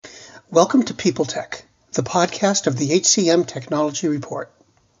Welcome to People Tech, the podcast of the HCM Technology Report.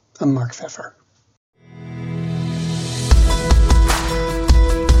 I'm Mark Pfeffer.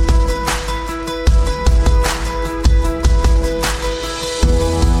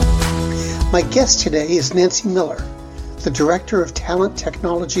 My guest today is Nancy Miller, the Director of Talent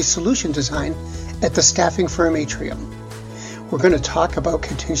Technology Solution Design at the staffing firm Atrium. We're going to talk about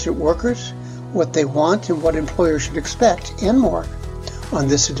contingent workers, what they want and what employers should expect, and more on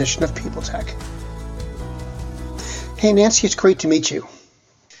this edition of People Tech. Hey Nancy, it's great to meet you.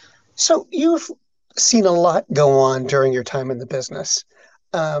 So you've seen a lot go on during your time in the business.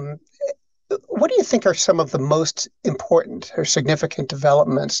 What do you think are some of the most important or significant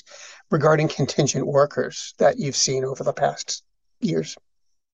developments regarding contingent workers that you've seen over the past years?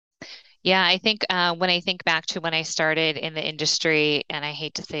 Yeah, I think when I think back to when I started in the industry, and I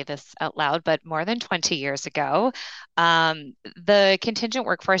hate to say this out loud, but more than 20 years ago, the contingent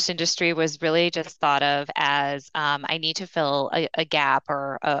workforce industry was really just thought of as I need to fill a gap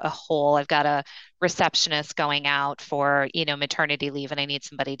or a hole. I've got a receptionist going out for, maternity leave, and I need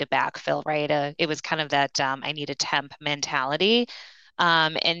somebody to backfill, right? It was kind of that I need a temp mentality.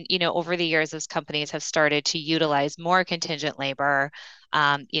 And over the years, as companies have started to utilize more contingent labor,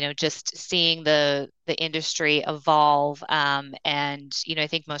 just seeing the industry evolve. And I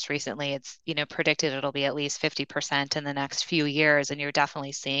think most recently it's, predicted it'll be at least 50% in the next few years. And you're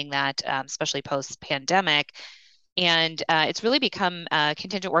definitely seeing that, especially post-pandemic. And it's really become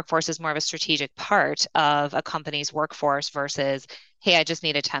contingent workforce is more of a strategic part of a company's workforce versus, hey, I just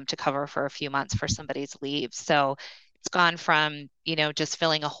need a temp to cover for a few months for somebody's leave. So it's gone from, just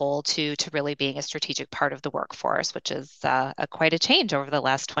filling a hole to really being a strategic part of the workforce, which is quite a change over the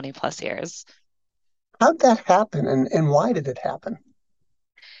last 20 plus years. How'd that happen and why did it happen?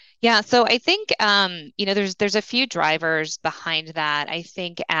 Yeah, so I think there's a few drivers behind that. I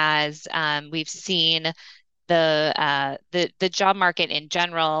think as we've seen the job market in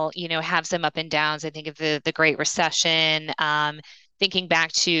general, have some up and downs. I think of the Great Recession, thinking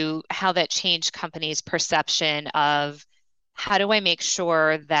back to how that changed companies' perception of how do I make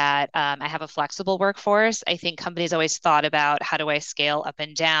sure that I have a flexible workforce? I think companies always thought about how do I scale up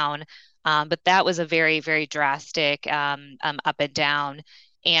and down, but that was a very, very drastic up and down.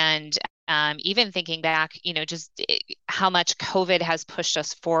 And even thinking back, just how much COVID has pushed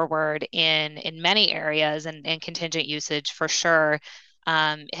us forward in many areas, and contingent usage for sure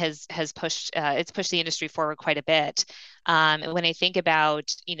has pushed it's pushed the industry forward quite a bit. When I think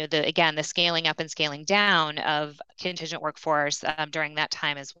about the scaling up and scaling down of contingent workforce during that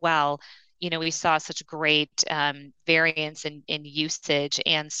time as well. We saw such great variance in usage,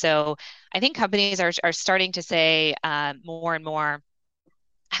 and so I think companies are starting to say more and more,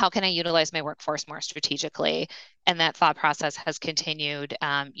 how can I utilize my workforce more strategically? And that thought process has continued,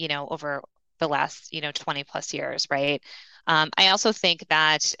 over the last, 20 plus years, right? I also think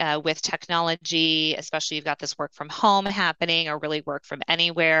that with technology, especially you've got this work from home happening or really work from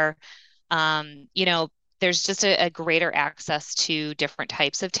anywhere, um, you know, there's just a greater access to different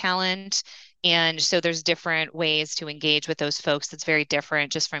types of talent. And so there's different ways to engage with those folks that's very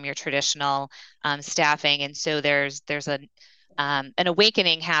different just from your traditional staffing. And so there's an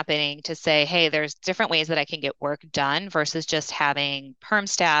awakening happening to say, hey, there's different ways that I can get work done versus just having perm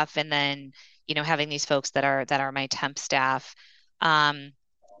staff and then, having these folks that are my temp staff. Um,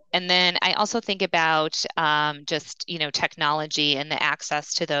 and then I also think about just, technology and the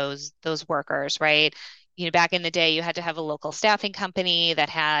access to those workers, right? Back in the day, you had to have a local staffing company that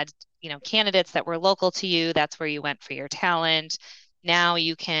had, candidates that were local to you. That's where you went for your talent. Now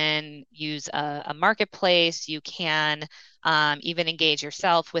you can use a marketplace. You can even engage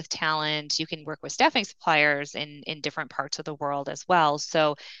yourself with talent. You can work with staffing suppliers in different parts of the world as well.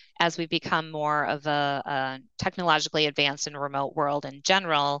 So as we become more of a technologically advanced and remote world in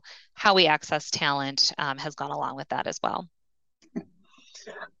general, how we access talent has gone along with that as well.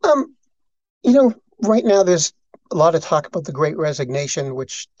 Um, right now there's a lot of talk about the Great Resignation,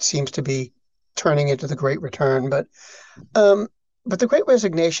 which seems to be turning into the Great Return. Um, but the Great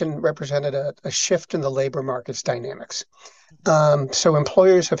Resignation represented a shift in the labor market's dynamics. So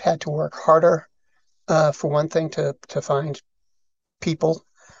employers have had to work harder, for one thing, to find people.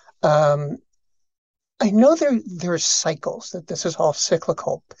 Um, I know there's cycles, that this is all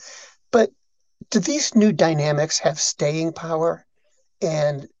cyclical, but do these new dynamics have staying power,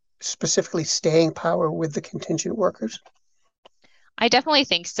 and specifically staying power with the contingent workers? I definitely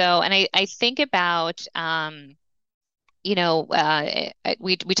think so. And I think about,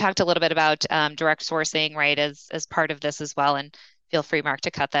 we talked a little bit about direct sourcing, right, as part of this as well. And feel free, Mark, to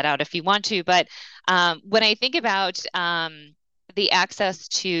cut that out if you want to. But when I think about the access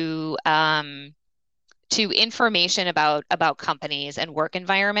to information about companies and work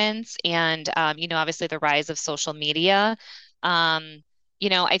environments, and obviously the rise of social media. Um,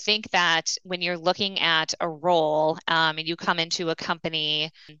 I think that when you're looking at a role, and you come into a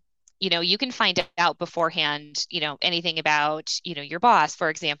company, you can find out beforehand, anything about, your boss, for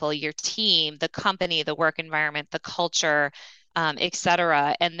example, your team, the company, the work environment, the culture, et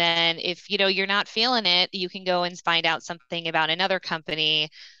cetera. And then if, you're not feeling it, you can go and find out something about another company.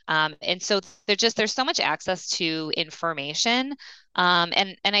 And so there's so much access to information.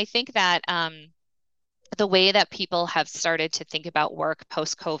 And I think that, the way that people have started to think about work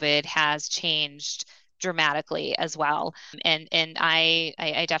post-COVID has changed dramatically as well. And I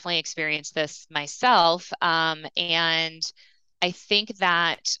definitely experienced this myself. And I think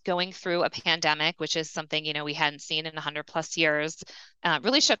that going through a pandemic, which is something, we hadn't seen in 100 plus years,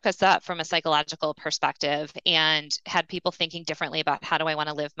 really shook us up from a psychological perspective and had people thinking differently about how do I want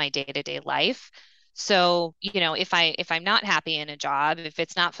to live my day-to-day life. So, if I'm not happy in a job, if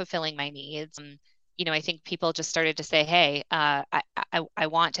it's not fulfilling my needs, I think people just started to say, "Hey, I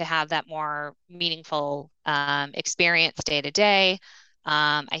want to have that more meaningful experience day to day."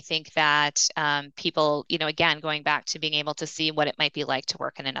 I think that people, again, going back to being able to see what it might be like to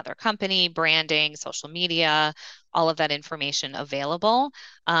work in another company, branding, social media, all of that information available.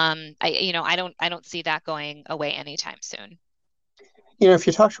 I don't see that going away anytime soon. If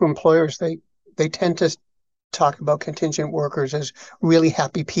you talk to employers, they tend to talk about contingent workers as really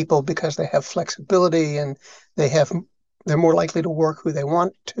happy people because they have flexibility and they have they're more likely to work who they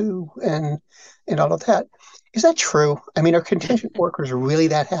want to and all of that. Is that true? I mean, are contingent workers really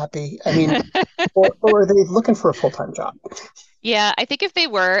that happy? I mean, or are they looking for a full-time job? Yeah, I think if they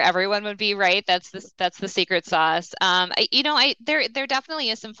were, everyone would be right. That's the secret sauce. There definitely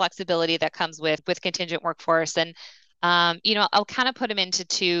is some flexibility that comes with contingent workforce, and I'll kind of put them into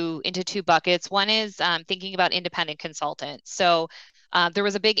two buckets. One is thinking about independent consultants. So there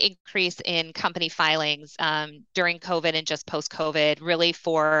was a big increase in company filings during COVID and just post-COVID, really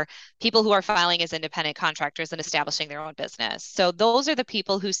for people who are filing as independent contractors and establishing their own business. So those are the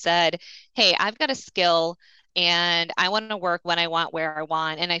people who said, "Hey, I've got a skill." And I want to work when I want, where I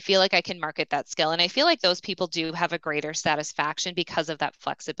want. And I feel like I can market that skill. And I feel like those people do have a greater satisfaction because of that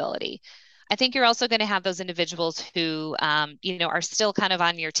flexibility. I think you're also going to have those individuals who, are still kind of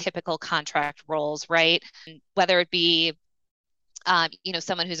on your typical contract roles, right? Whether it be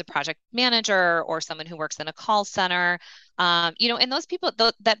someone who's a project manager or someone who works in a call center. And those people,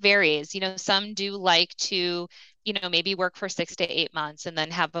 that varies. Some do like to, maybe work for 6 to 8 months and then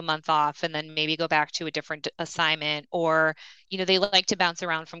have a month off and then maybe go back to a different assignment. Or, they like to bounce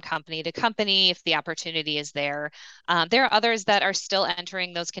around from company to company if the opportunity is there. There are others that are still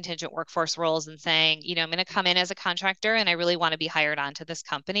entering those contingent workforce roles and saying, I'm going to come in as a contractor and I really want to be hired onto this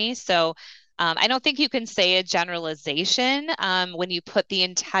company. So I don't think you can say a generalization when you put the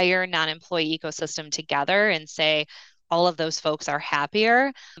entire non-employee ecosystem together and say all of those folks are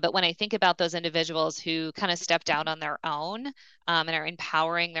happier. But when I think about those individuals who kind of stepped out on their own and are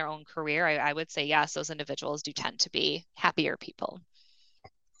empowering their own career, I would say yes, those individuals do tend to be happier people.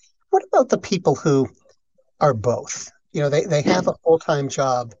 What about the people who are both? They have a full-time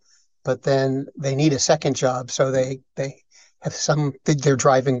job, but then they need a second job, so they have they're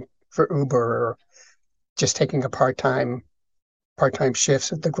driving for Uber or just taking a part-time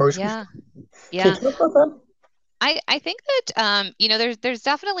shifts at the grocery Yeah, store. Can yeah. you talk about that? I think that there's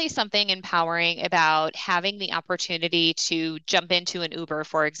definitely something empowering about having the opportunity to jump into an Uber,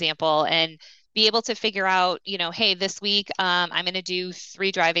 for example, and be able to figure out, hey, this week I'm going to do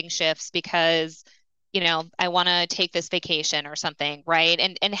 3 driving shifts because I want to take this vacation or something, right?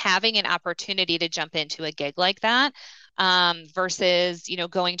 And having an opportunity to jump into a gig like that, versus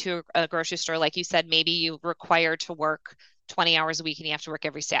going to a grocery store, like you said, maybe you require to work 20 hours a week and you have to work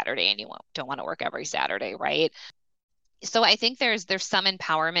every Saturday and you don't want to work every Saturday, right? So I think there's some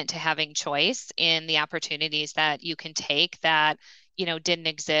empowerment to having choice in the opportunities that you can take that, didn't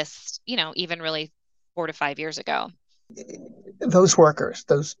exist, even really 4 to 5 years ago. Those workers,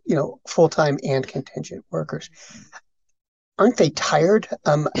 those full-time and contingent workers, aren't they tired?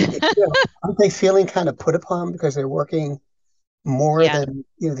 Aren't they feeling kind of put upon because they're working more Yeah. than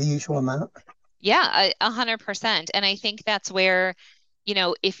the usual amount? Yeah, 100%. And I think that's where,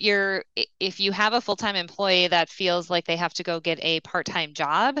 if you have a full-time employee that feels like they have to go get a part-time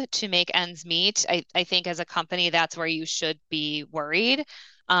job to make ends meet, I think as a company, that's where you should be worried.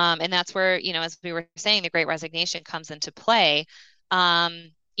 And that's where, as we were saying, the Great Resignation comes into play.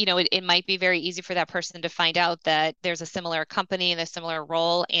 It might be very easy for that person to find out that there's a similar company and a similar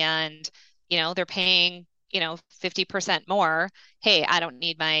role, and they're paying 50% more, hey, I don't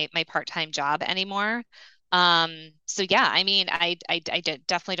need my part-time job anymore. So yeah, I mean,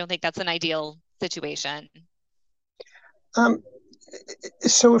 definitely don't think that's an ideal situation. Um,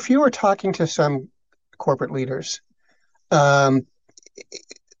 so if you were talking to some corporate leaders, um,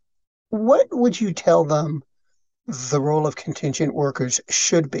 what would you tell them the role of contingent workers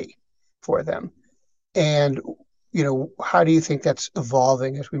should be for them? And, how do you think that's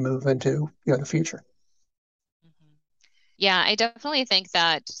evolving as we move into, the future? Mhm. Yeah, I definitely think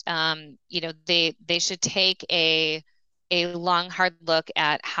that they should take a long, hard look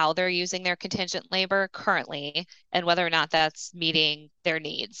at how they're using their contingent labor currently and whether or not that's meeting their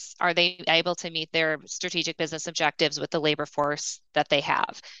needs. Are they able to meet their strategic business objectives with the labor force that they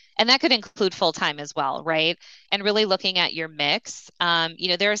have? And that could include full time as well, right? And really looking at your mix.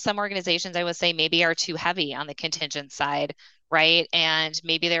 There are some organizations I would say maybe are too heavy on the contingent side, right? And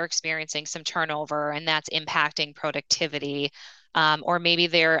maybe they're experiencing some turnover and that's impacting productivity. Or maybe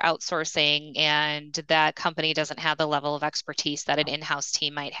they're outsourcing and that company doesn't have the level of expertise that an in-house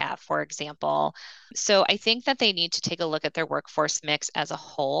team might have, for example. So I think that they need to take a look at their workforce mix as a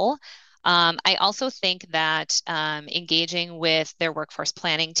whole. I also think that engaging with their workforce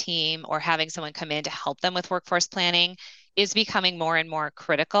planning team or having someone come in to help them with workforce planning is becoming more and more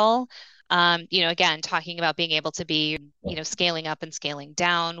critical. Again, talking about being able to be, scaling up and scaling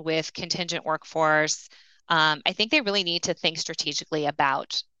down with contingent workforce. I think they really need to think strategically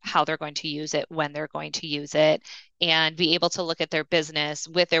about how they're going to use it, when they're going to use it, and be able to look at their business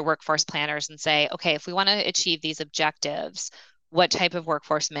with their workforce planners and say, okay, if we want to achieve these objectives, what type of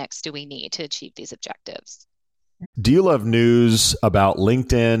workforce mix do we need to achieve these objectives? Do you love news about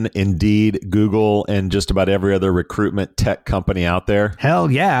LinkedIn, Indeed, Google, and just about every other recruitment tech company out there? Hell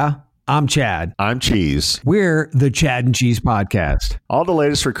yeah. I'm Chad. I'm Cheese. We're the Chad and Cheese Podcast. All the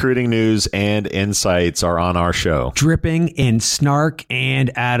latest recruiting news and insights are on our show, dripping in snark and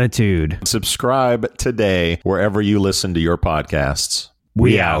attitude. Subscribe today wherever you listen to your podcasts.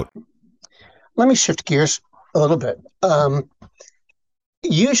 We out. Let me shift gears a little bit.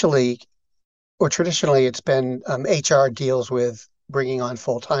 Usually, or traditionally, it's been HR deals with bringing on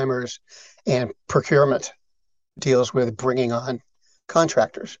full-timers and procurement deals with bringing on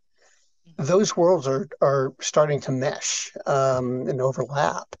contractors. Those worlds are starting to mesh and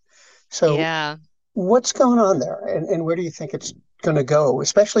overlap. So Yeah. what's going on there, and where do you think it's going to go,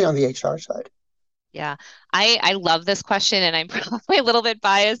 especially on the HR side? Yeah, I love this question, and I'm probably a little bit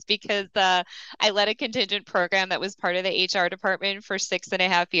biased because I led a contingent program that was part of the HR department for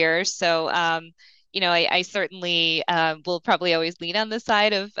 6.5 years. So, I certainly will probably always lean on the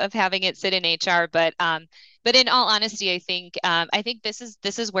side of having it sit in HR. But in all honesty, I think this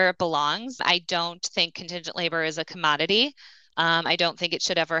is where it belongs. I don't think contingent labor is a commodity. I don't think it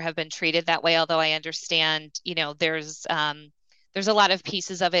should ever have been treated that way. Although I understand, there's a lot of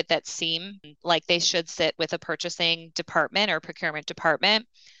pieces of it that seem like they should sit with a purchasing department or procurement department.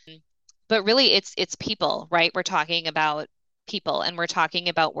 But really it's people, right? We're talking about people and we're talking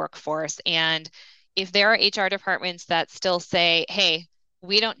about workforce. And if there are HR departments that still say, hey,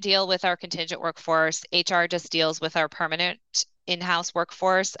 we don't deal with our contingent workforce, HR just deals with our permanent in-house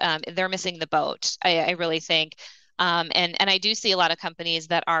workforce, they're missing the boat. I really think. And I do see a lot of companies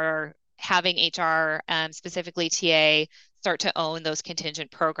that are having HR, specifically TA, start to own those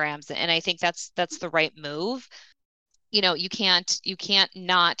contingent programs. And I think that's the right move. You can't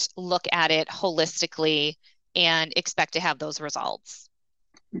not look at it holistically and expect to have those results.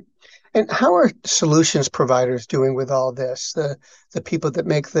 And how are solutions providers doing with all this? The people that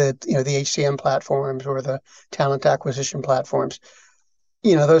make the HCM platforms or the talent acquisition platforms,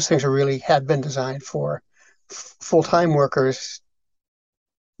 those things are really had been designed for full-time workers.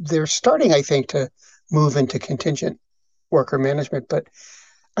 They're starting, I think, to move into contingent worker management, but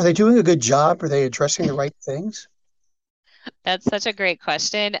are they doing a good job? Are they addressing the right things? That's such a great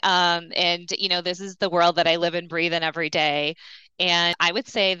question. And this is the world that I live and breathe in every day. And I would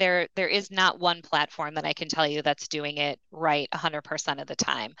say there is not one platform that I can tell you that's doing it right 100% of the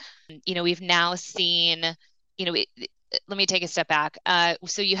time. We've now seen, let me take a step back.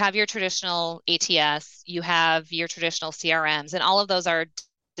 So you have your traditional ATS, you have your traditional CRMs, and all of those are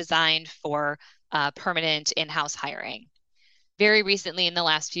designed for permanent in-house hiring. Very recently, in the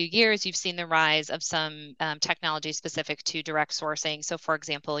last few years, you've seen the rise of some technology specific to direct sourcing. So, for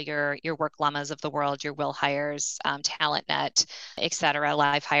example, your Worklammas of the world, your Will Hires, TalentNet, et cetera.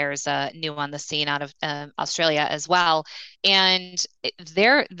 Live Hires, new on the scene out of Australia as well, and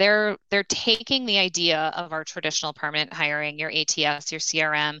they're taking the idea of our traditional permanent hiring, your ATS, your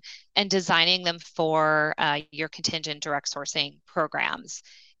CRM, and designing them for your contingent direct sourcing programs.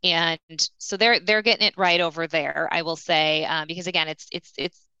 And so they're getting it right over there, I will say, because again,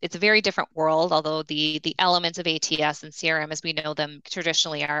 it's a very different world, although the elements of ATS and CRM as we know them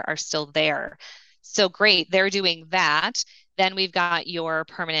traditionally are still there. So great, they're doing that. Then we've got your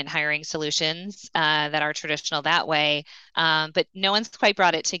permanent hiring solutions that are traditional that way, but no one's quite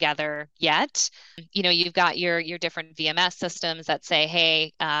brought it together yet. You've got your different VMS systems that say,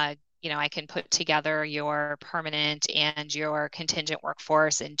 hey, I can put together your permanent and your contingent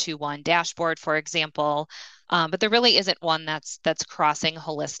workforce into one dashboard, for example. But there really isn't one that's crossing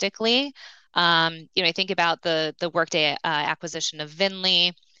holistically. I think about the Workday acquisition of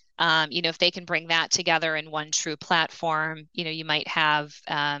Vinly. If they can bring that together in one true platform, you might have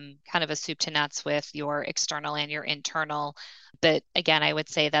kind of a soup to nuts with your external and your internal. But again, I would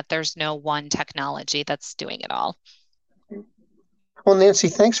say that there's no one technology that's doing it all. Well, Nancy,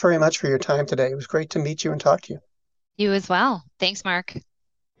 thanks very much for your time today. It was great to meet you and talk to you. You as well. Thanks, Mark.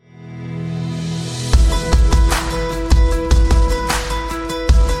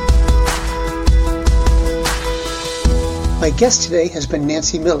 My guest today has been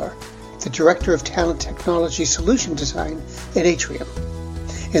Nancy Miller, the Director of Talent Technology Solution Design at Atrium.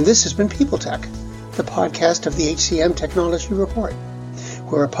 And this has been People Tech, the podcast of the HCM Technology Report.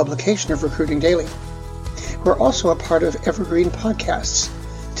 We're a publication of Recruiting Daily. We're also a part of Evergreen Podcasts.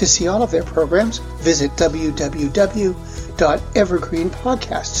 To see all of their programs, visit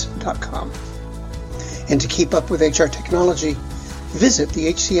www.evergreenpodcasts.com. And to keep up with HR technology, visit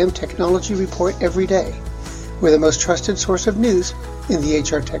the HCM Technology Report every day. We're the most trusted source of news in the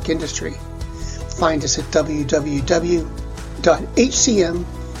HR tech industry. Find us at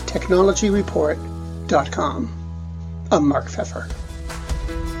www.hcmtechnologyreport.com. I'm Mark Pfeffer.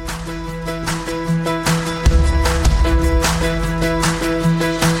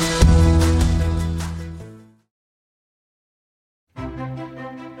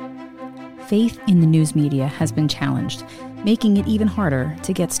 Faith in the news media has been challenged, making it even harder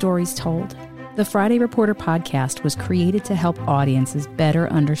to get stories told. The Friday Reporter podcast was created to help audiences better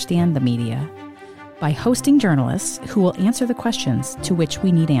understand the media by hosting journalists who will answer the questions to which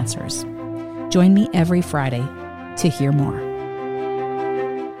we need answers. Join me every Friday to hear more.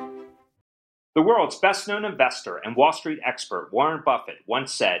 The world's best-known investor and Wall Street expert Warren Buffett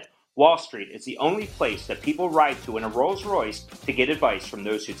once said, "Wall Street is the only place that people ride to in a Rolls-Royce to get advice from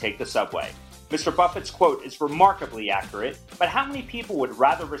those who take the subway." Mr. Buffett's quote is remarkably accurate, but how many people would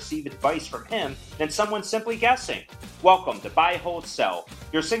rather receive advice from him than someone simply guessing? Welcome to Buy, Hold, Sell,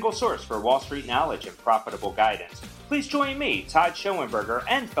 your single source for Wall Street knowledge and profitable guidance. Please join me, Todd Schoenberger,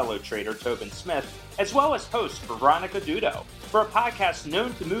 and fellow trader Tobin Smith, as well as host Veronica Dudo, for a podcast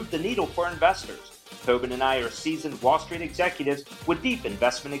known to move the needle for investors. Tobin and I are seasoned Wall Street executives with deep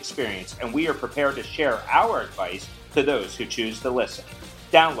investment experience, and we are prepared to share our advice to those who choose to listen.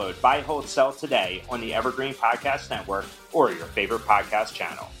 Download Buy, Hold, Sell today on the Evergreen Podcast Network or your favorite podcast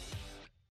channel.